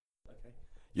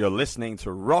You're listening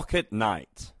to Rocket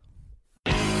Night.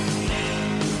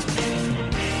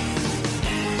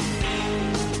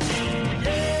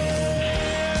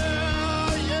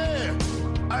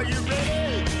 Are you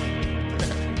ready?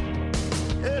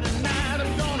 Tonight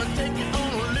I'm gonna take you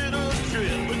on a little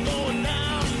trip. We're going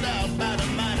down south by the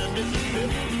mighty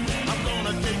Mississippi. I'm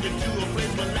gonna take you to a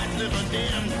place where lights never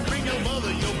dim. Bring your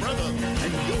mother, your brother,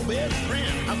 and your best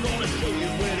friend. I'm gonna show you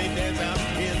where they dance out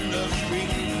in the street.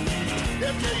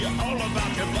 They'll tell you all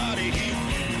about your body heat.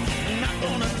 I'm not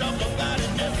gonna talk about it,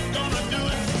 just gonna do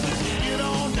it. Get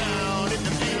on down if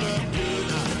you feel up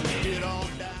good. Get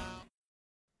on down.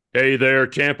 Hey there,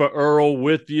 Tampa Earl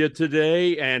with you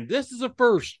today, and this is a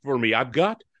first for me. I've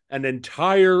got an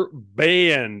entire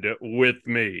band with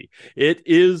me. It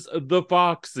is the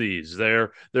Foxies.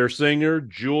 Their singer,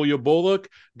 Julia Bullock,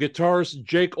 guitarist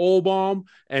Jake Olbaum,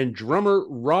 and drummer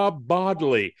Rob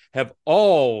Bodley have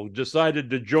all decided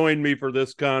to join me for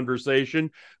this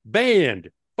conversation.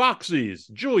 Band,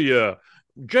 Foxies, Julia,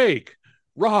 Jake,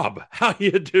 Rob, how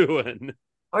you doing?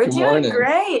 We're Good doing morning.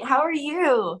 great. How are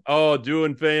you? Oh,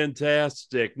 doing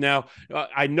fantastic. Now,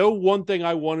 I know one thing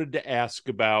I wanted to ask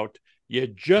about. You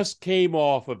just came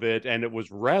off of it, and it was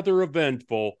rather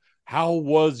eventful. How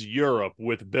was Europe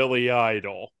with Billy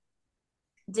Idol?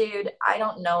 Dude, I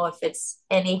don't know if it's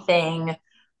anything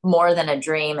more than a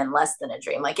dream and less than a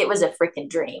dream. Like, it was a freaking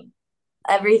dream.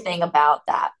 Everything about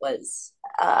that was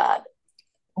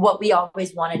what we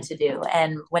always wanted to do.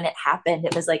 And when it happened,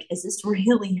 it was like, is this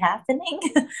really happening?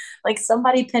 Like,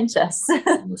 somebody pinch us.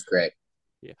 It was great.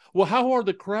 Yeah. Well, how are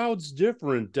the crowds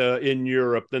different in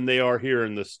Europe than they are here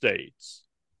in the States?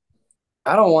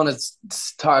 I don't want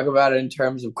to talk about it in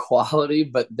terms of quality,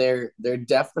 but they're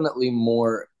definitely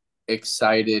more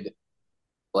excited,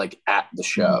 like at the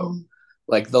show. Mhm.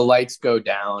 Like the lights go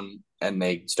down and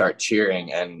they start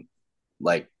cheering, and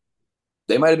like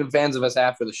they might have been fans of us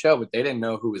after the show, but they didn't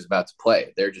know who was about to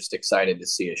play. They're just excited to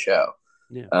see a show.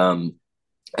 Yeah.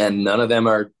 And none of them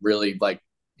are really like,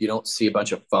 you don't see a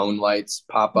bunch of phone lights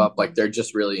pop up. Like they're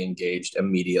just really engaged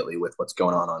immediately with what's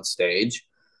going on stage.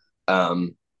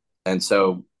 And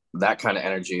so that kind of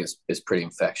energy is pretty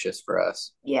infectious for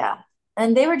us. Yeah.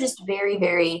 And they were just very,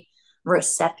 very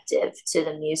receptive to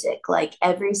the music. Like,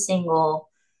 every single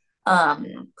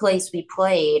place we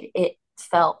played, it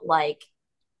felt like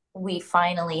we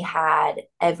finally had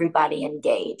everybody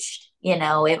engaged.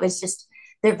 It was just,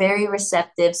 they're very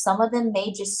receptive. Some of them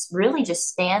may just really just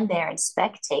stand there and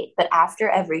spectate, but after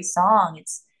every song,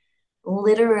 it's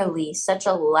literally such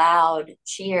a loud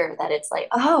cheer that it's like,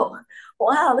 oh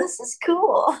wow, this is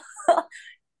cool.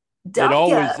 It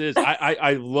always is.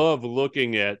 I love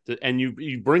looking at and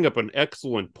you bring up an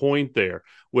excellent point there.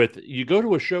 With you go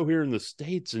to a show here in the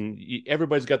States and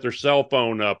everybody's got their cell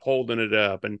phone up, holding it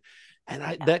up, and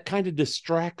that kind of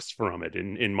distracts from it,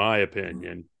 in my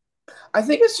opinion. I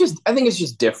think it's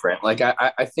just different. Like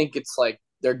I think it's like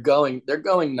they're going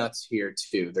nuts here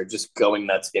too. They're just going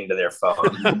nuts into their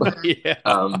phone.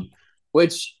 Yeah.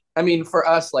 Which, I mean, for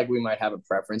us, like, we might have a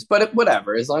preference, but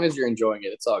whatever. As long as you're enjoying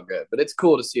it, it's all good. But it's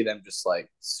cool to see them just like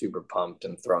super pumped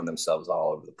and throwing themselves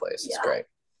all over the place. It's great.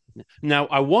 Now,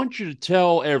 I want you to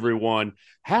tell everyone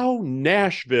how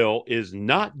Nashville is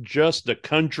not just a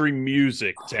country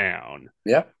music town.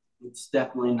 Yeah. It's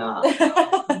definitely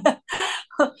not.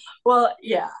 Well,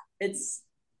 yeah, do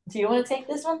you want to take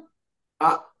this one?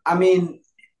 I mean,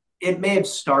 it may have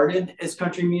started as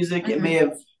country music. Mm-hmm. It may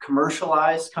have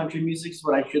commercialized country music is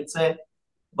what I should say.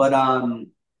 But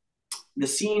the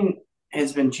scene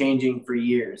has been changing for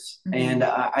years. Mm-hmm. And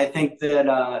I think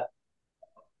that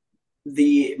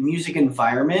the music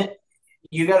environment,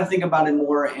 you got to think about it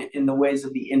more in the ways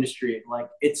of the industry. Like,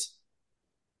 it's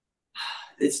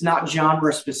not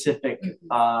genre specific,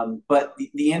 but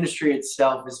the industry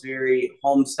itself is very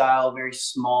home style, very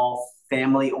small,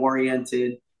 family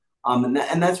oriented. And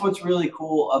that's what's really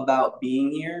cool about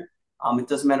being here. It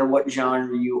doesn't matter what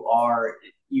genre you are.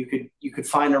 You could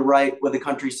find a write with a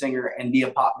country singer and be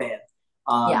a pop band.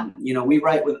 We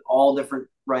write with all different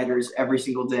writers every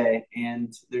single day,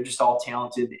 and they're just all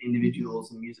talented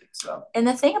individuals in music. So, and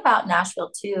the thing about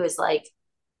Nashville too is, like,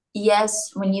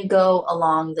 yes, when you go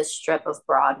along the strip of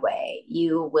Broadway,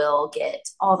 you will get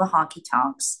all the honky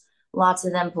tonks. Lots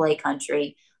of them play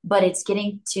country, but it's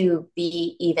getting to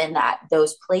be even that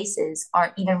those places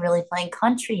aren't even really playing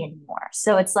country anymore.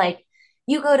 So it's like,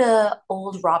 you go to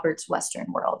old Robert's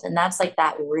Western World, and that's like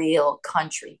that real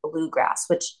country bluegrass,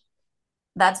 which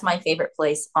that's my favorite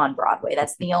place on Broadway.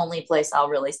 That's the only place I'll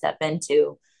really step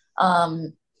into.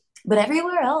 But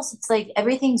everywhere else, it's like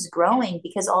everything's growing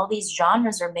because all these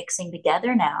genres are mixing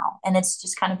together now. And it's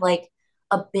just kind of like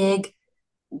a big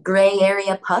gray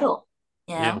area puddle,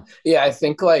 you know? Yeah, I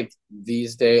think like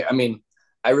these days, I mean,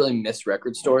 I really miss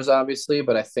record stores, obviously,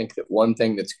 but I think that one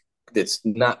thing that's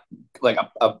not like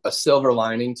a silver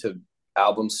lining to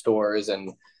album stores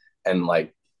and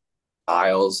like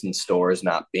aisles and stores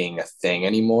not being a thing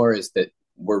anymore is that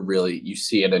you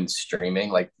see it in streaming,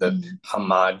 like the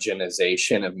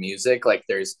homogenization of music. Like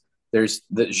there's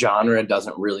the genre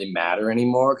doesn't really matter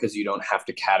anymore because you don't have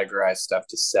to categorize stuff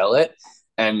to sell it.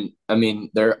 And I mean,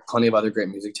 there are plenty of other great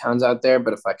music towns out there,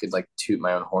 but if I could like toot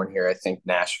my own horn here, I think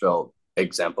Nashville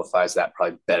exemplifies that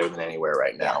probably better than anywhere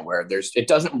right now, where it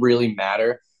doesn't really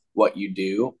matter what you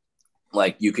do.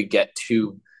 Like you could get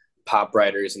two pop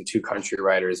writers and two country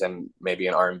writers and maybe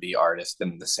an R&B artist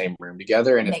in the same room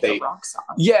together, and if they rock song.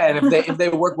 and if they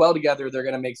work well together, they're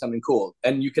going to make something cool.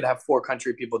 And you could have four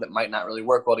country people that might not really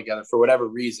work well together for whatever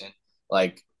reason.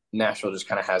 Like Nashville just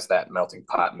kind of has that melting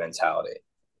pot mentality.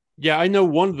 Yeah, I know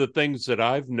one of the things that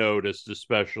I've noticed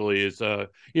especially is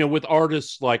with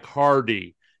artists like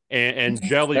Hardy and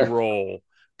Jelly Roll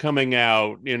coming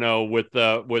out,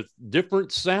 with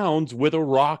different sounds with a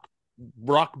rock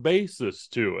basis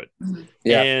to it.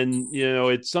 Yeah. And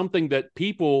it's something that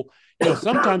people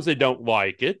sometimes they don't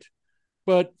like it,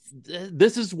 but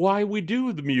this is why we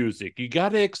do the music. You got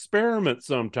to experiment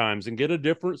sometimes and get a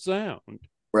different sound,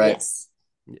 right? Yes.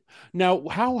 Now,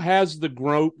 how has the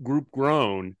group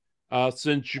grown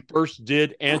since you first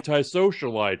did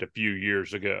Antisocialite a few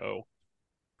years ago?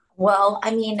 Well,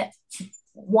 I mean,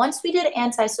 once we did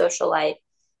Antisocialite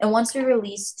and once we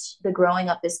released the Growing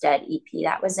Up Is Dead EP,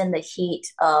 that was in the heat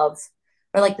of,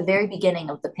 or like the very beginning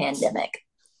of the pandemic.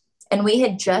 And we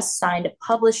had just signed a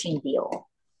publishing deal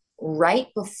right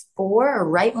before or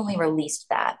right when we released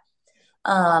that.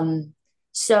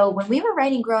 So when we were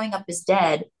writing Growing Up Is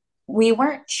Dead, we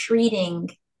weren't treating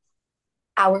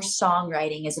our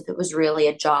songwriting as if it was really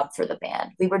a job for the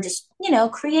band. We were just,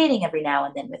 creating every now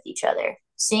and then with each other,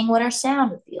 seeing what our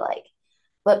sound would be like.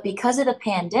 But because of the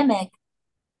pandemic,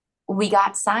 we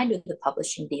got signed with the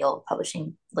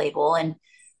publishing label, and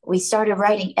we started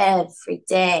writing every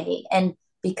day. And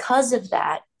because of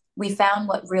that, we found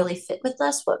what really fit with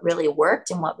us, what really worked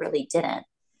and what really didn't.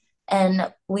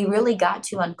 And we really got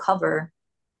to uncover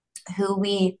who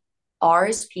we are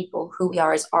as people, who we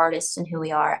are as artists, and who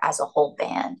we are as a whole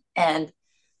band. And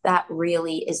that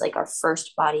really is like our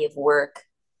first body of work,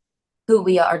 who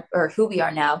we are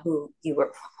now, who you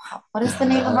were. What is the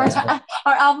name of our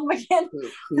album again?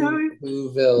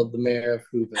 Whoville, the mayor of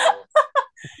Whoville.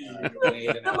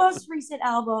 The most recent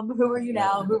album, Who Are You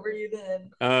Now, Who Were You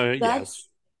Then? Yes.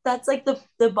 That's like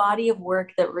the body of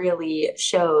work that really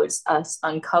shows us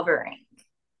uncovering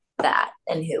that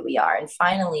and who we are. And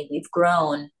finally, we've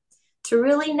grown to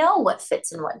really know what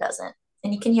fits and what doesn't.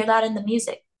 And you can hear that in the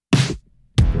music.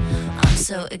 I'm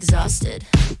so exhausted,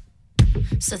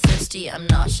 so thirsty, I'm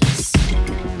nauseous.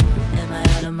 Am I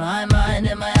out of my mind?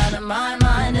 Am I out of my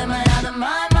mind? Am I out of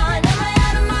my mind? Am I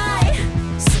out of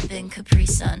my... Sipping Capri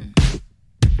Sun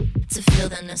to feel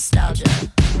the nostalgia.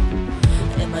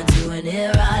 Am I doing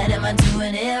it right? Am I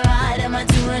doing it right? Am I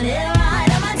doing it right?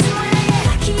 Am I doing it?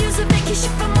 I can use a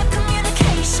vacation from my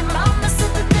communication. Mama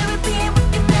said that therapy ain't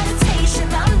wicked meditation.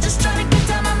 I'm just trying to get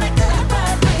down on that good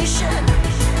vibration.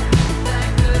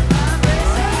 That good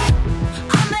vibration.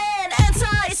 I'm an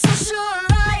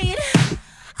anti-socialite.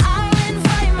 I'll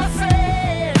invite my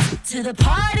friends to the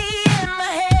party in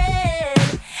my head.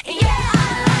 Yeah,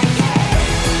 I like it.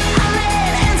 I'm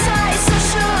an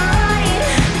anti-socialite.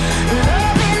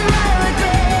 Loving my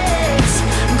regrets.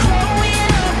 Growing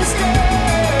up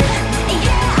instead.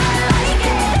 Yeah, I like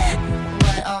it.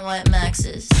 White on white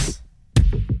maxes.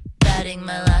 Batting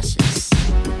my lashes.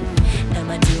 Am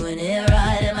I doing it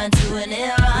right? Am I doing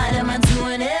it right? Am I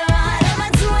doing it right? Am I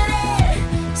doing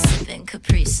it? Sipping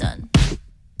Capri Sun.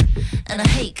 And I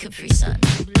hate Capri Sun.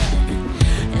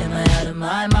 Am I out of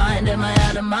my mind? Am I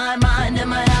out of my mind?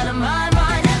 Am I out of my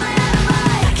mind? Am I out of my...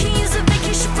 I can use a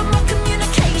vacation from my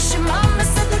communication. Mama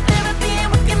said that therapy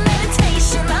ain't wicked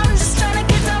meditation. I'm just trying to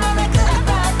get down on that good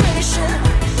vibration.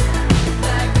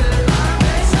 That good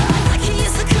vibration. I can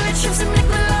use the courage from some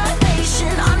liquid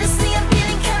elevation. Honestly, I'm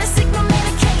feeling kind of sick, no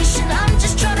medication. I'm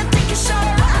just trying to take a shot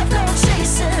at life, no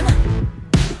chasing.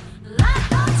 Life,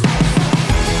 no chasing.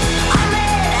 I'm an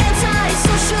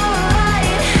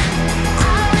anti-socialite.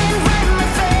 I'll invite my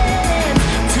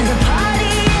friends to the party.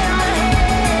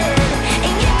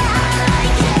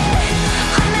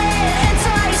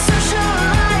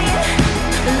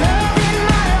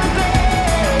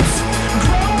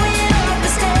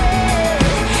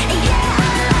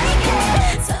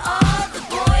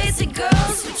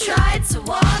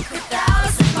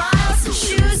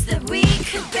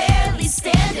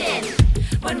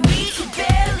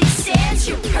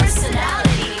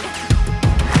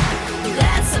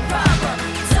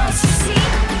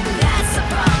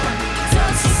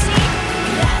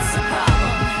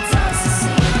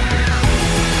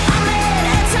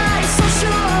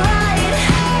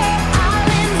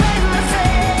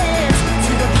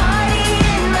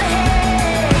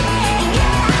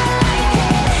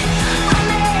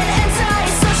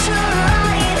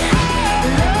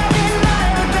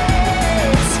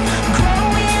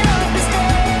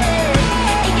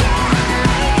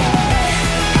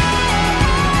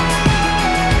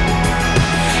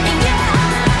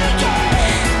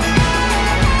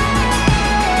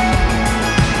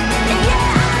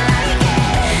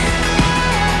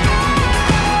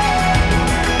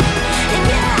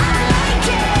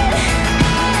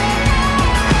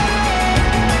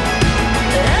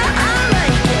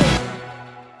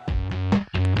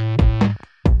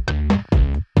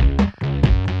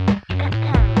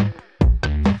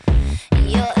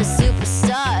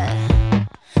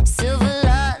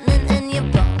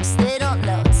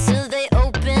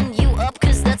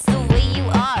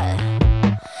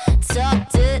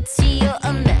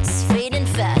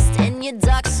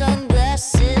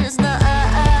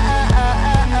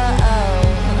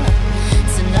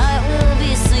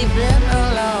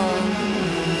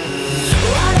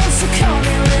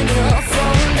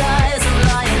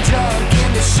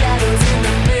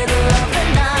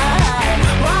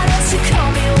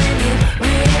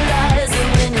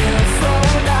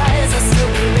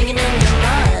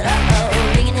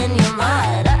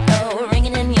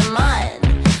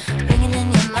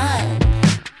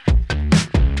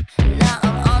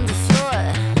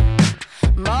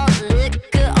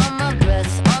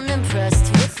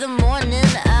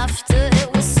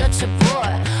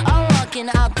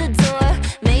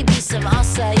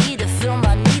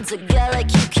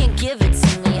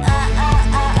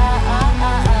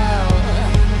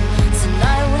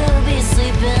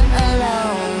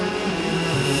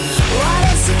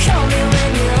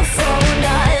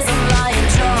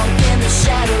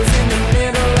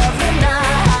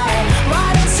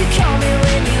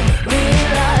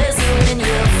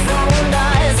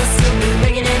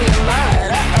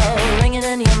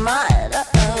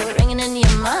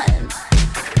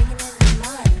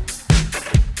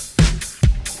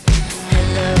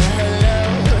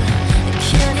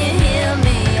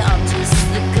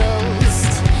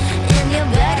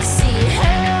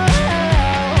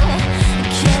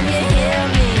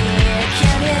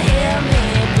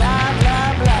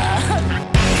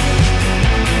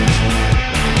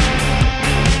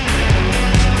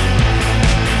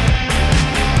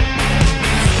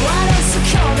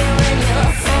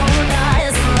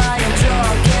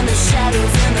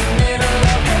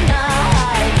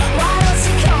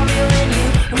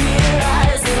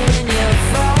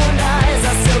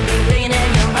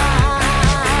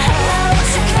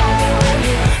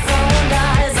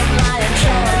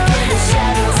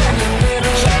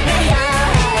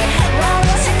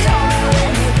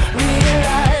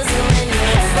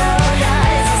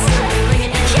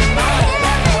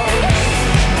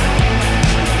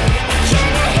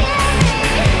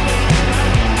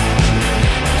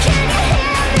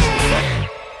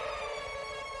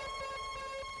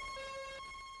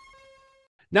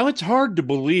 Now, it's hard to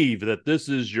believe that this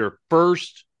is your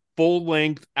first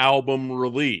full-length album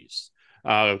release,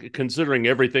 considering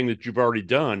everything that you've already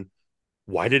done.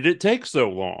 Why did it take so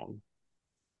long?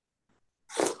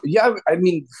 Yeah, I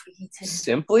mean,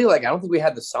 simply, like, I don't think we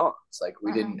had the songs. Like,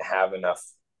 we didn't have enough.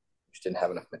 Just didn't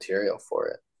have enough material for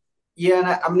it. Yeah, and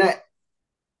I'm not.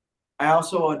 I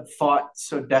also had fought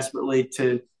so desperately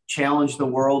to challenge the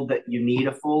world that you need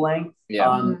a full length.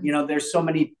 Yeah. You know, there's so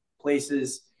many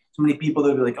places, so many people that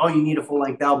would be like, "Oh, you need a full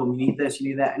length album. You need this. You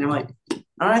need that." And I'm like,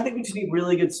 I think we just need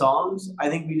really good songs. I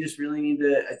think we just really need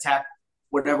to attack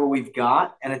whatever we've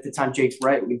got. And at the time, Jake's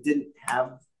right. We didn't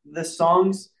have the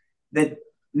songs that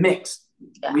mixed.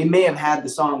 Yeah. We may have had the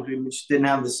songs, we just didn't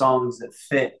have the songs that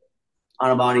fit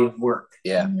on a body of work.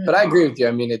 Yeah, but I agree with you.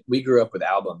 I mean, we grew up with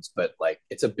albums, but like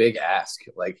it's a big ask.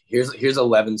 Like here's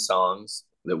 11 songs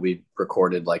that we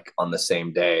recorded like on the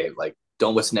same day. Like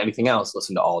don't listen to anything else.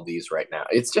 Listen to all of these right now.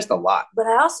 It's just a lot. But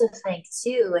I also think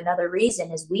too, another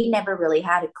reason is we never really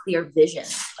had a clear vision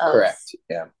of, correct.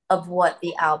 Yeah. of what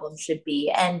the album should be.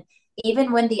 And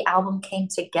even when the album came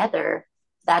together,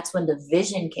 that's when the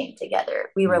vision came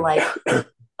together. We were like,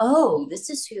 oh,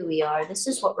 this is who we are. This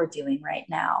is what we're doing right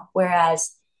now.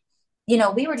 Whereas, you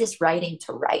know, we were just writing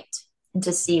to write and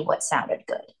to see what sounded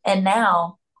good. And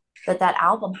now that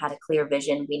album had a clear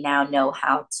vision, we now know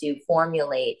how to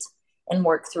formulate and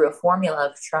work through a formula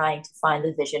of trying to find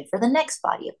the vision for the next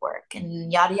body of work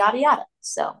and yada, yada, yada.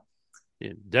 So.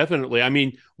 Yeah, definitely. I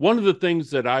mean, one of the things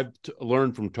that I've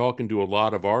learned from talking to a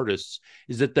lot of artists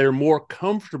is that they're more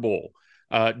comfortable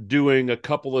doing a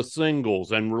couple of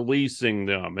singles and releasing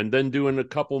them, and then doing a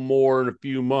couple more in a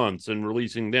few months and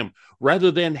releasing them,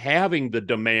 rather than having the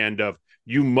demand of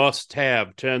you must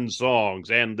have 10 songs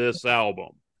and this album.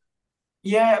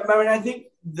 Yeah, I mean, I think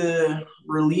the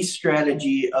release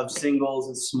strategy of singles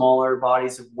and smaller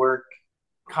bodies of work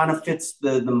kind of fits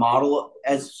the model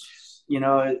as, you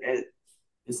know,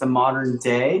 it's the modern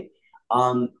day.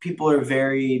 People are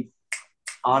very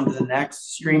on to the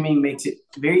next. Streaming makes it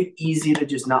very easy to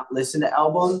just not listen to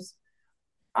albums.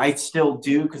 I still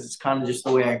do because it's kind of just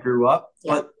the way I grew up.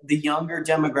 Yeah. But the younger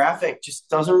demographic just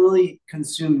doesn't really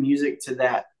consume music to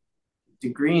that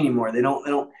degree anymore. They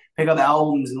don't pick up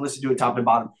albums and listen to it top to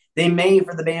bottom. They may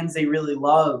for the bands they really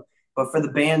love, but for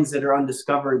the bands that are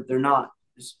undiscovered, they're not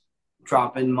just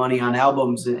dropping money on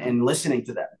albums and listening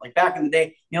to them. Like back in the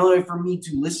day, the only way for me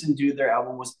to listen to their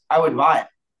album was I would buy it.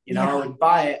 You know, yeah. I would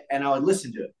buy it and I would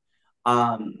listen to it.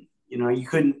 You know, you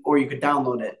couldn't, or you could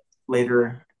download it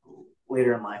later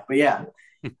in life. But yeah,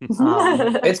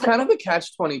 it's kind of a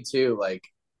catch-22. Like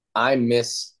I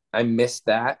miss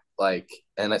that. Like,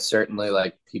 and it's certainly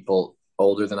like people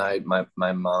older than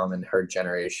my mom and her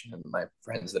generation and my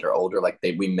friends that are older, like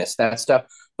we miss that stuff.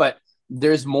 But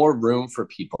there's more room for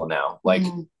people now. Like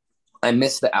I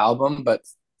miss the album, but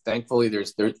thankfully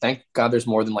thank God there's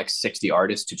more than like 60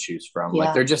 artists to choose from.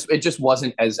 Yeah. Like it just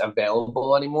wasn't as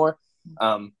available anymore.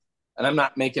 And I'm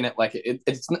not making it like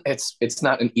it's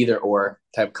not an either or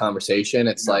type conversation.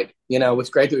 It's like, you know, it's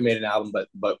great that we made an album,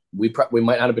 but we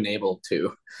might not have been able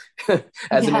to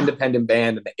as an independent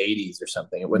band in the 80s or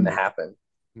something. It wouldn't have happened.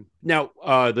 Now,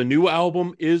 the new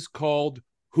album is called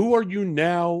Who Are You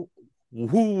Now?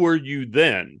 Who Were You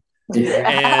Then?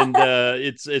 And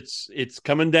it's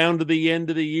coming down to the end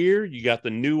of the year. You got the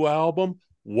new album.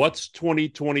 What's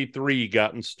 2023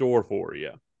 got in store for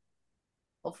you?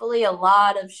 Hopefully a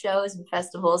lot of shows and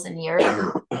festivals in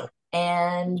Europe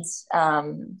and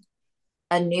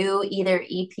a new either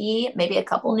EP, maybe a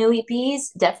couple new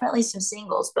EPs, definitely some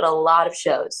singles, but a lot of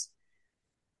shows.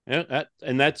 Yeah,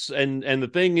 and the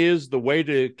thing is, the way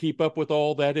to keep up with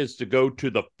all that is to go to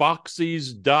the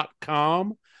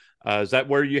Foxies.com. Is that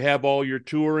where you have all your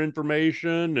tour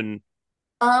information?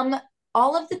 And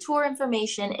all of the tour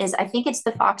information is, I think it's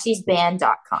the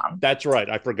foxiesband.com. That's right.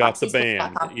 I forgot the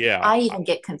band. Yeah. I even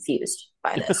get confused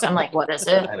by this. I'm like, what is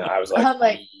it? I know. I was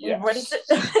like, yes. What is it?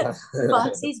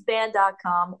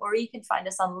 foxiesband.com, or you can find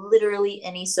us on literally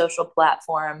any social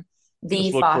platform.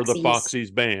 Just look for the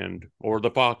Foxies Band or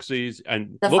the Foxies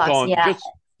and look on.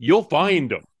 You'll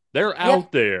find them. They're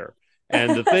out there.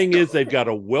 And the thing is, they've got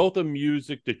a wealth of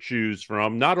music to choose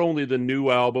from. Not only the new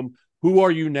album, Who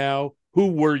Are You Now?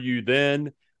 Who Were You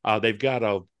Then? They've got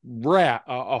a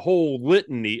whole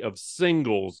litany of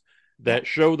singles that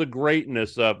show the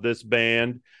greatness of this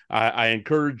band. I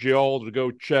encourage you all to go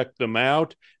check them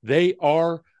out. They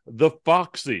are the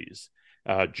Foxies.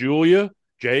 Julia,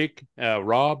 Jake,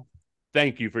 Rob,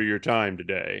 thank you for your time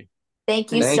today.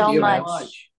 Thank you so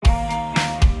much.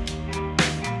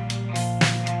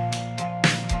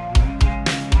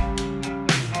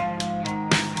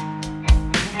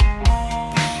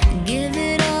 Give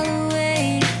it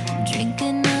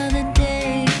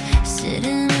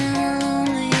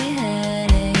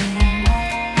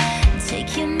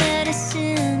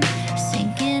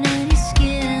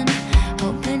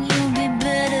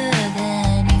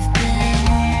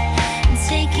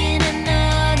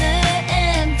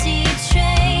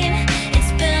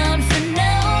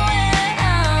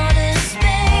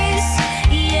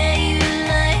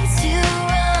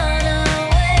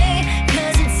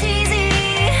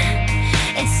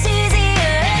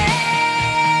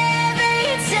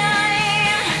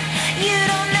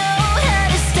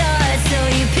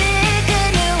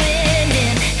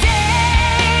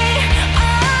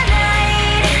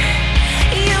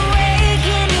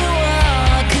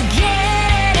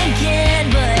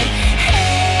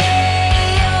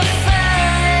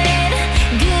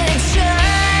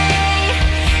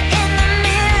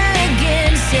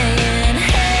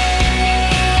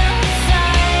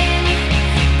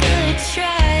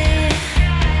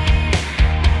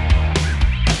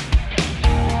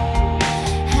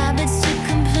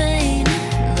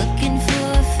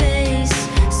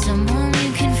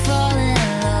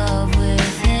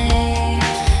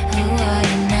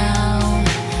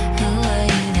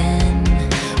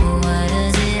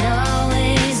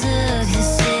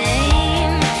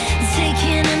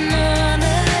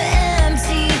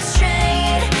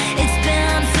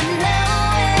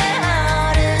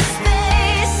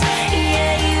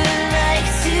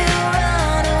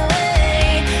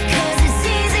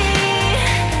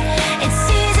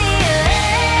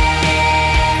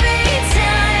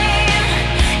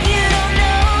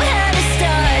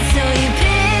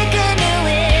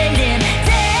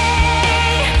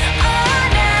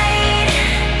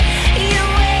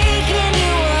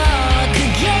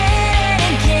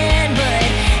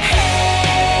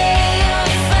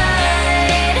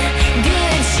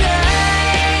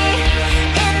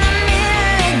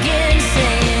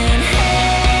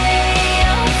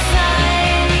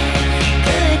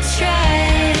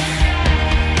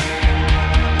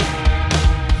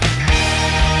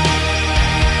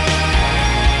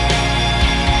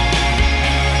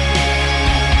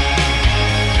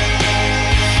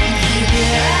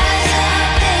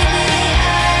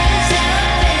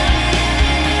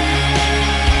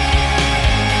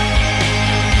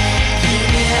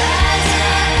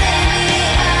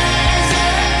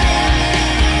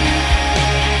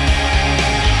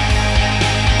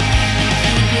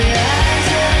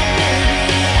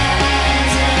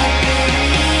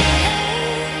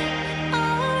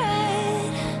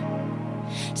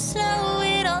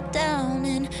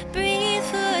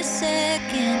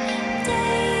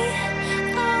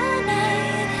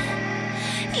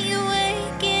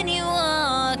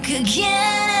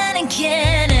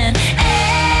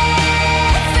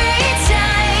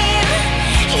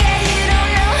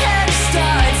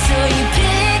you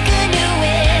pick a new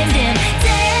ending,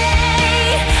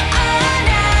 day or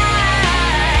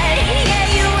night. Yeah,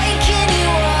 you wake and you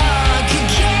walk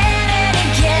again and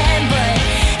again, but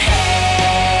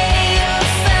hey, you're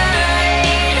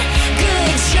fine.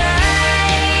 Good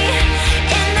try.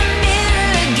 In the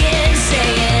mirror again,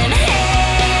 saying,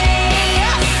 hey,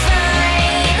 you're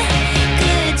fine.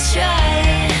 Good try.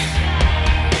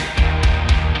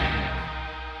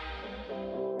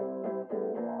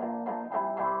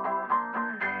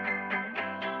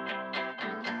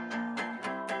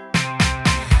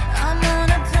 I'm on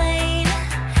a plane,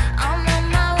 I'm on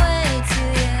my way to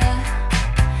you,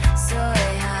 so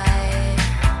high.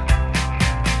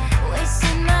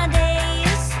 Wasting my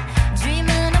days,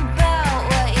 dreaming about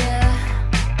what you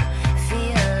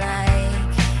feel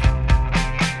like.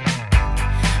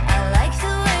 I like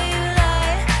the way you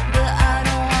lie, but I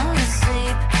don't wanna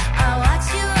sleep. I watch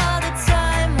you all the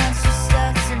time once you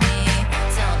stuck to me.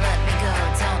 Don't let me go,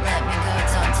 don't let me go,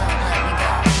 don't let me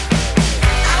go.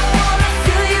 I wanna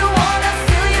feel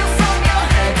you from your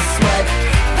head sweat.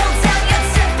 Pull down your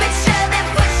temperature, then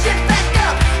push it back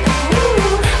up.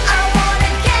 Ooh, I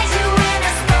wanna get you in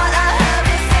a spot I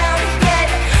haven't found yet.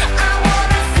 I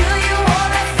wanna feel you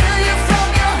from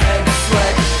your head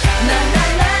sweat. Na na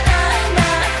na na na,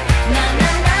 na na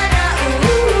na na.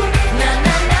 Ooh, na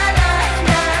na na na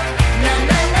na, na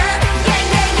na na. Yeah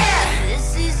yeah yeah. This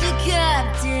is the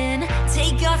captain.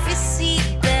 Take off your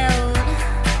seatbelt.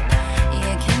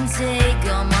 You can take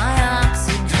all my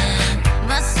oxygen.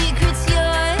 My secret's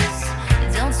yours.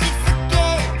 Don't you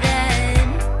forget that.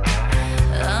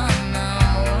 Oh no.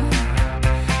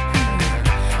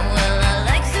 Well, I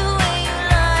like the way you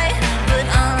lie, but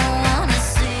I don't wanna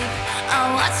sleep. I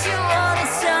watch you all the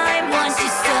time once you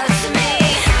stuck to me.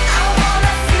 I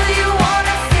wanna feel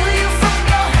you from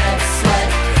your head sweat.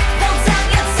 Pull down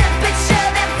your temperature,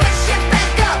 then push it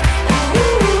back up.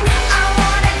 Ooh, I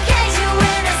wanna get you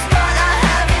in a spot I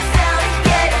haven't found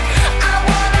yet. I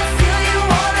wanna feel you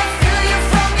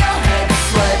from your head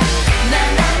sweat. Na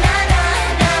na na na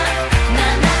na, na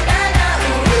na na na.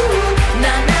 Ooh,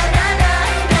 na na na na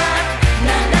na,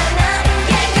 na na na.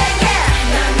 Yeah yeah yeah.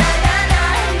 Na na na na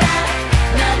na,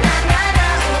 na na na na.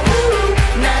 Ooh,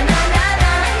 na na na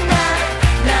na na,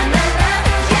 na na na.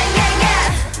 Yeah yeah yeah.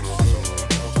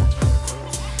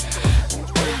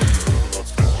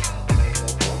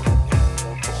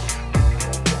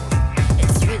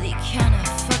 It's really kinda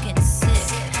fucking sick,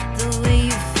 the way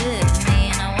you fit me,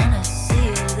 and I wanna see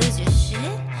you lose your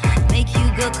shit. Make you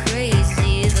go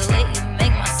crazy, the way you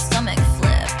make my stomach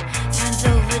flip. Turns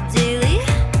over daily.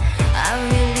 I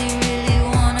really, really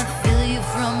wanna feel you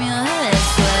from your head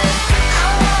sweat. I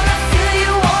wanna feel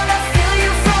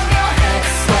you from your head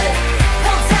sweat.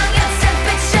 Pull down your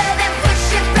temperature, then push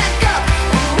it back up.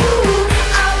 Ooh,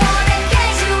 I wanna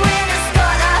get you in a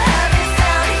spot I haven't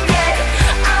found yet.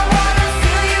 I wanna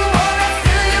feel you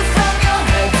from your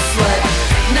head sweat.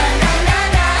 Na na na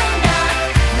na na,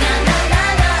 na na na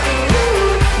na.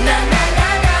 Ooh, na na na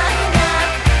na na,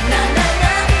 na na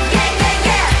na. Yeah yeah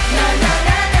yeah. Na na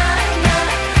na na na,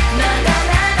 na na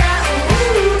na na.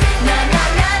 Ooh, na na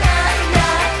na na na,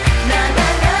 na na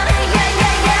na. Yeah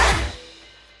yeah yeah.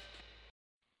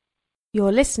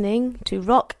 You're listening to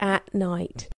Rock at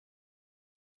Night.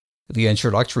 The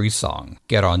introductory song,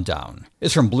 Get On Down,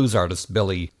 is from blues artist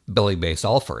Billy Bass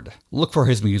Alford. Look for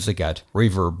his music at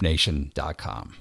ReverbNation.com.